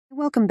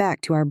Welcome back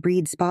to our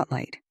breed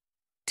spotlight.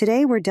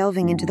 Today we're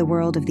delving into the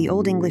world of the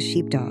Old English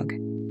Sheepdog,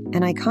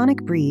 an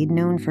iconic breed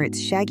known for its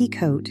shaggy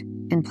coat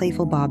and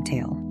playful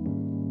bobtail.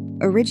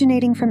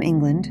 Originating from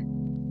England,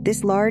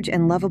 this large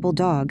and lovable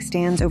dog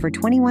stands over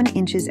 21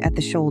 inches at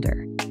the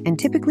shoulder and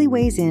typically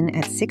weighs in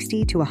at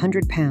 60 to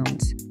 100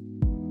 pounds.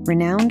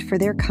 Renowned for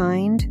their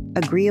kind,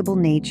 agreeable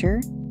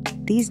nature,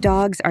 these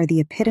dogs are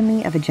the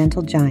epitome of a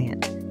gentle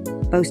giant,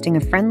 boasting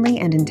a friendly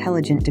and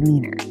intelligent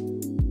demeanor.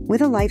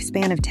 With a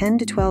lifespan of 10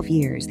 to 12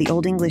 years, the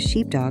Old English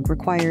Sheepdog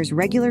requires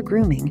regular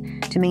grooming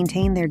to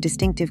maintain their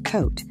distinctive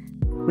coat,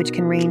 which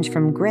can range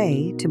from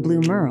gray to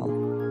blue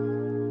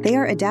merle. They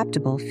are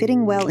adaptable,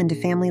 fitting well into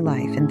family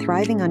life and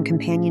thriving on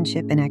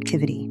companionship and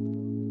activity.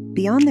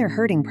 Beyond their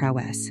herding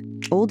prowess,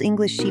 Old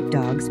English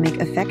Sheepdogs make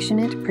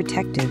affectionate,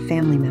 protective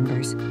family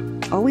members,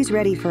 always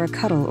ready for a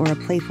cuddle or a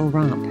playful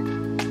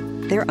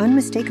romp. Their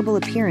unmistakable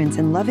appearance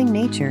and loving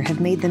nature have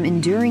made them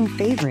enduring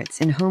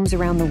favorites in homes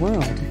around the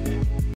world.